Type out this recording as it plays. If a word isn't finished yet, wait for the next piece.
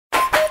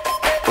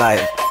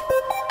Like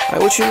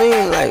what you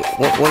mean? Like,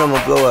 when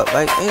I'ma blow up?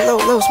 Like, hey,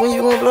 Los, when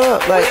you gonna blow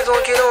up? Like, when you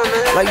gonna get on,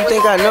 man? Like, you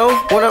think I know?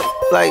 What up?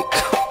 Like,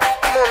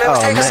 come on, man,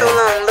 what's taking so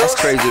long, Los? That's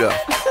crazy though.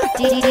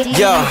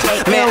 Yo,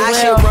 man, I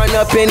should run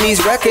up in these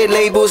record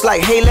labels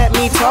like, hey, let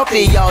me talk to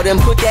y'all. Then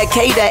put that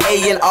K, that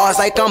A, and R's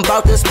like I'm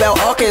about to spell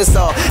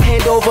Arkansas.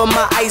 Hand over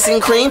my ice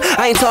and cream.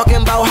 I ain't talking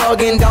about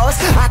hugging dolls.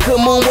 I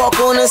could moonwalk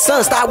on the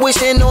sun. Stop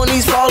wishing on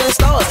these falling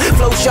stars.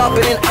 Flow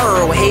sharper than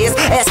arrowheads.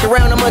 Ask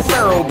around, I'm a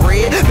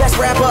thoroughbred. Best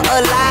rapper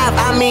alive,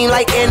 I mean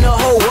like in the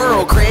whole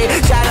world, Craig.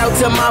 Shout out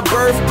to my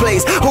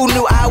birthplace. Who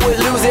knew I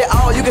would lose it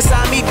all? You can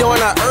sign me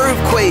during an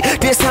earthquake.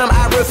 This time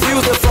I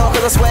refuse to fall,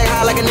 cause I swag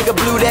high like a nigga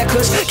blew that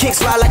kush. Kick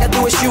fly like I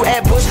do a shoe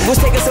at Bush.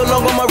 What's taking so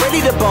long, I'm already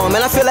the bomb.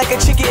 And I feel like a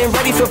chick getting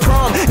ready for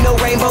prom. No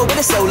rainbow,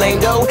 but it's so lame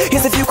though.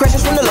 Here's a few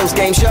questions from the Los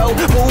Game Show.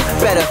 Who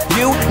better?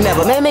 You?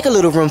 Never. Man, make a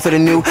little room for the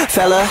new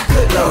fella.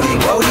 Good lordy,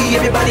 wody,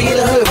 everybody in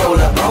the hood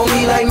roll up on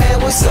me like, man,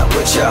 what's up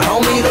with ya?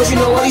 Homie, don't you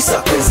know all these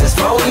suckers is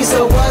phony,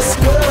 so what's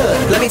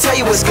good? Let me tell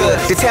you what's good.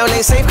 The town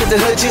ain't safe cause the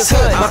hood just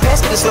hood. My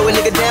past gonna slow a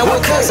nigga down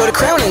with cut, so the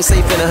crown ain't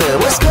safe in the hood.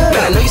 What's good?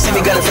 Man, I know you see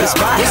me gunning for the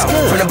spot.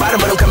 From the bottom,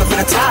 but I'm coming for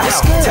the top.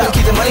 Tell them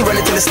keep the money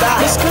running to the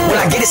stop.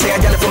 When I get it, say I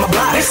done it for my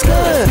block. It's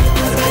good.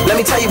 Let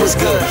me tell you what's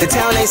good. The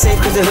town ain't safe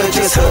cause the hood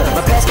just hood.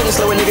 My past gonna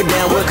slow a nigga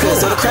down with cut,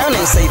 so the crown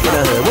ain't safe in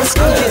the hood. What's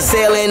good? I'm just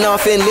sailing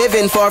off and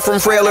living far from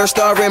frail or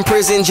starving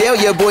prison jail.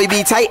 Your boy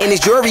be tight and his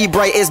jewelry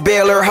bright as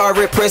Baylor,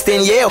 Harvard,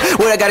 Princeton, Yale.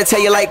 What I gotta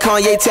tell you like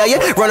Kanye tell you?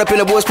 Run up in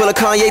the boys, pull a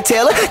Kanye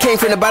Taylor. Came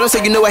from the bottom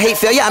so you know I hate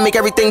failure. I make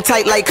everything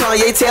tight like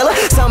Kanye Taylor.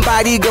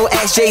 Somebody go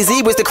ask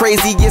Jay-Z what's the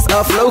craziest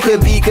a flow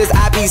could be, cause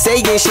I be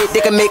saying shit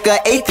that can make a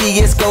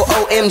atheist go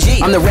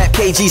OMG. I'm the rap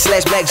KG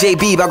 / Black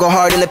JB. I go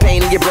hard in the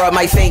pain and your broad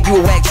might faint. You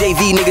a whack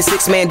JV nigga,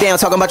 6-man down.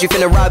 Talking about you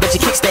finna rob, but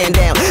your kickstand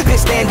down.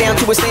 Bitch stand down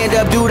to a stand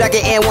up dude. I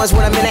get and ones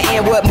when I'm in the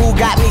and what move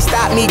got me,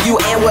 stop me, you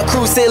and what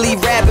crew silly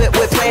rabbit.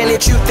 What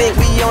planet you think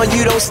we on?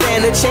 You don't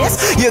stand a chance.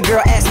 Your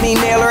girl asked me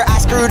nail her, I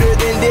screwed her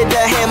then did the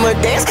hammer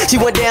dance. She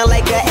went down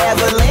like an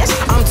avalanche.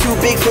 I'm too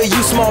big for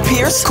you small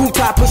peers. Cool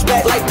top push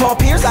back like Paul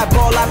Pierce. I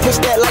ball, I push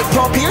that like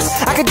Paul Pierce.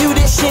 I could do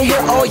this shit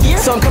here all year.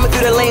 So I'm coming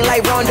through the lane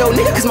like Rondo,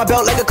 nigga. Cause my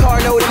belt like a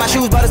car note and my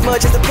shoes about as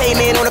much as a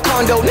payment on a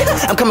condo, nigga.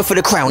 I'm coming for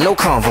the crown, no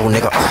convo,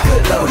 nigga.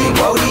 Good lordy,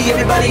 wody,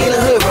 everybody in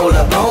the hood roll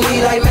up on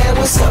me like, man,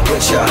 what's up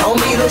with ya?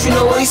 Homie, don't you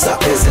know all these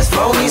suckers is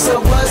phony, so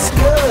what's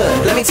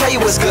good? Let me tell you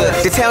what's good.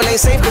 The town ain't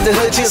safe cause the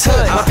hood just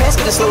hood. My past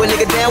gonna slow a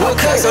nigga down with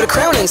cut, so the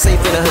crown ain't safe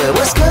in the hood.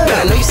 What's good? Man,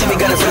 I know you see me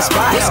gunning for the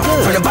spot.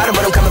 From the bottom,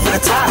 but I'm coming for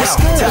the top.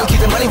 Tell them keep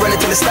the money running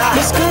to the stop.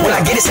 When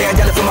I get it, say I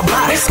done it for my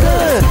block. It's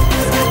good.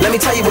 Let me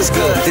tell you what's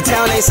good. The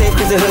town ain't safe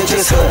cause the hood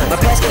just hood. My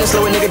past gonna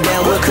slow a nigga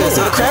down with cut,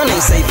 so the crown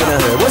ain't safe in the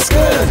hood. What's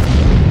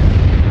good?